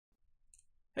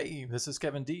Hey, this is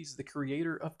Kevin Dees, the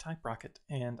creator of TypeRocket,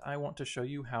 and I want to show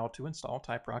you how to install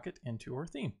TypeRocket into our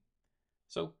theme.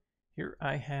 So here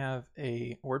I have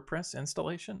a WordPress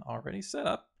installation already set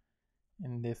up,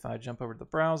 and if I jump over to the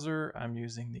browser, I'm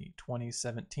using the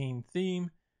 2017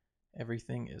 theme.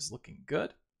 Everything is looking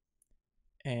good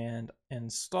and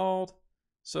installed.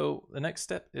 So the next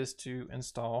step is to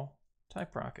install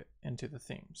TypeRocket into the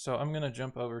theme. So I'm going to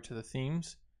jump over to the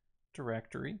themes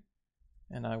directory,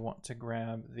 and I want to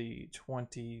grab the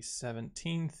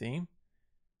 2017 theme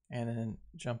and then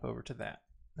jump over to that.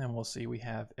 And we'll see we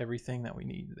have everything that we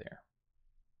need there.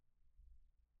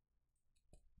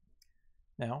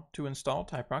 Now, to install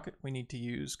TypeRocket, we need to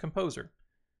use Composer.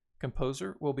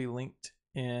 Composer will be linked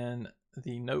in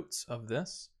the notes of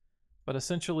this, but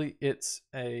essentially it's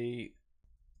a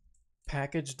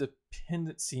package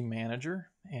dependency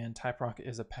manager, and TypeRocket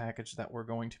is a package that we're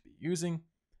going to be using,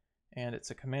 and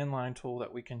it's a command line tool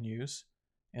that we can use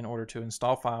in order to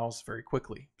install files very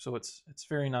quickly. So it's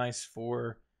very nice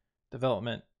for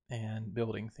development and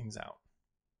building things out.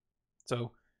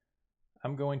 So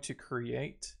I'm going to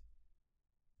create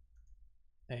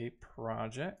a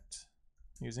project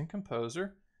using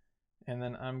Composer, and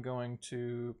then I'm going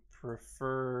to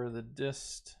prefer the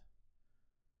dist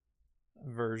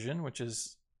version, which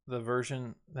is the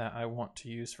version that I want to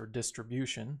use for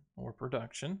distribution or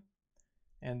production.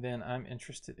 And then I'm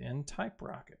interested in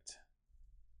TypeRocket.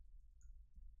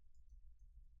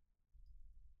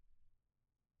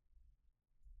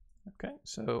 Okay,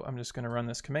 so I'm just going to run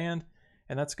this command,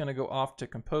 and that's going to go off to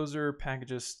Composer,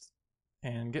 Packages,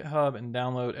 and GitHub and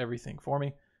download everything for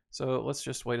me. So let's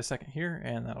just wait a second here,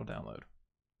 and that'll download.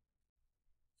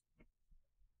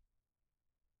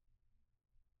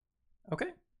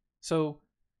 Okay, so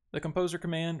the Composer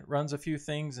command runs a few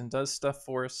things and does stuff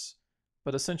for us,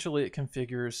 but essentially it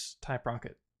configures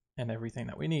TypeRocket and everything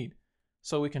that we need.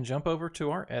 So we can jump over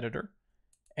to our editor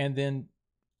and then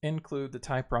include the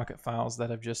TypeRocket files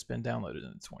that have just been downloaded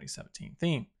in the 2017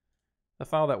 theme. The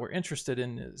file that we're interested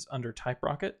in is under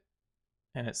TypeRocket,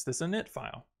 and it's this init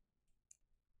file.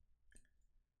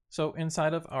 So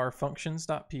inside of our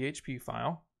functions.php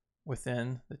file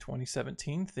within the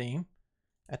 2017 theme,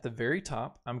 at the very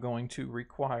top, I'm going to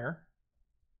require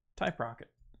TypeRocket.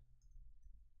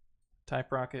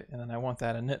 TypeRocket, and then I want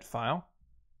that init file.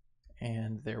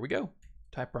 And there we go.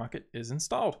 TypeRocket is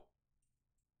installed.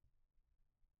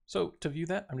 So to view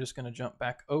that, I'm just going to jump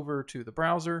back over to the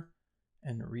browser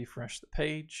and refresh the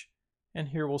page. And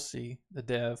here we'll see the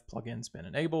dev plugin's been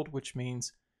enabled, which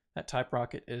means that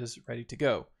TypeRocket is ready to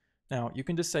go. Now you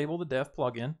can disable the dev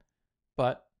plugin,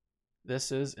 but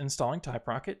this is installing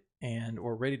TypeRocket, and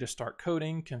we're ready to start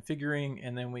coding, configuring,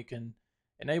 and then we can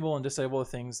enable and disable the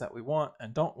things that we want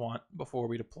and don't want before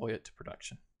we deploy it to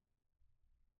production.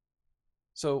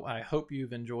 So I hope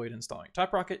you've enjoyed installing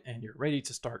TypeRocket and you're ready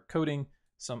to start coding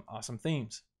some awesome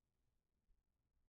themes.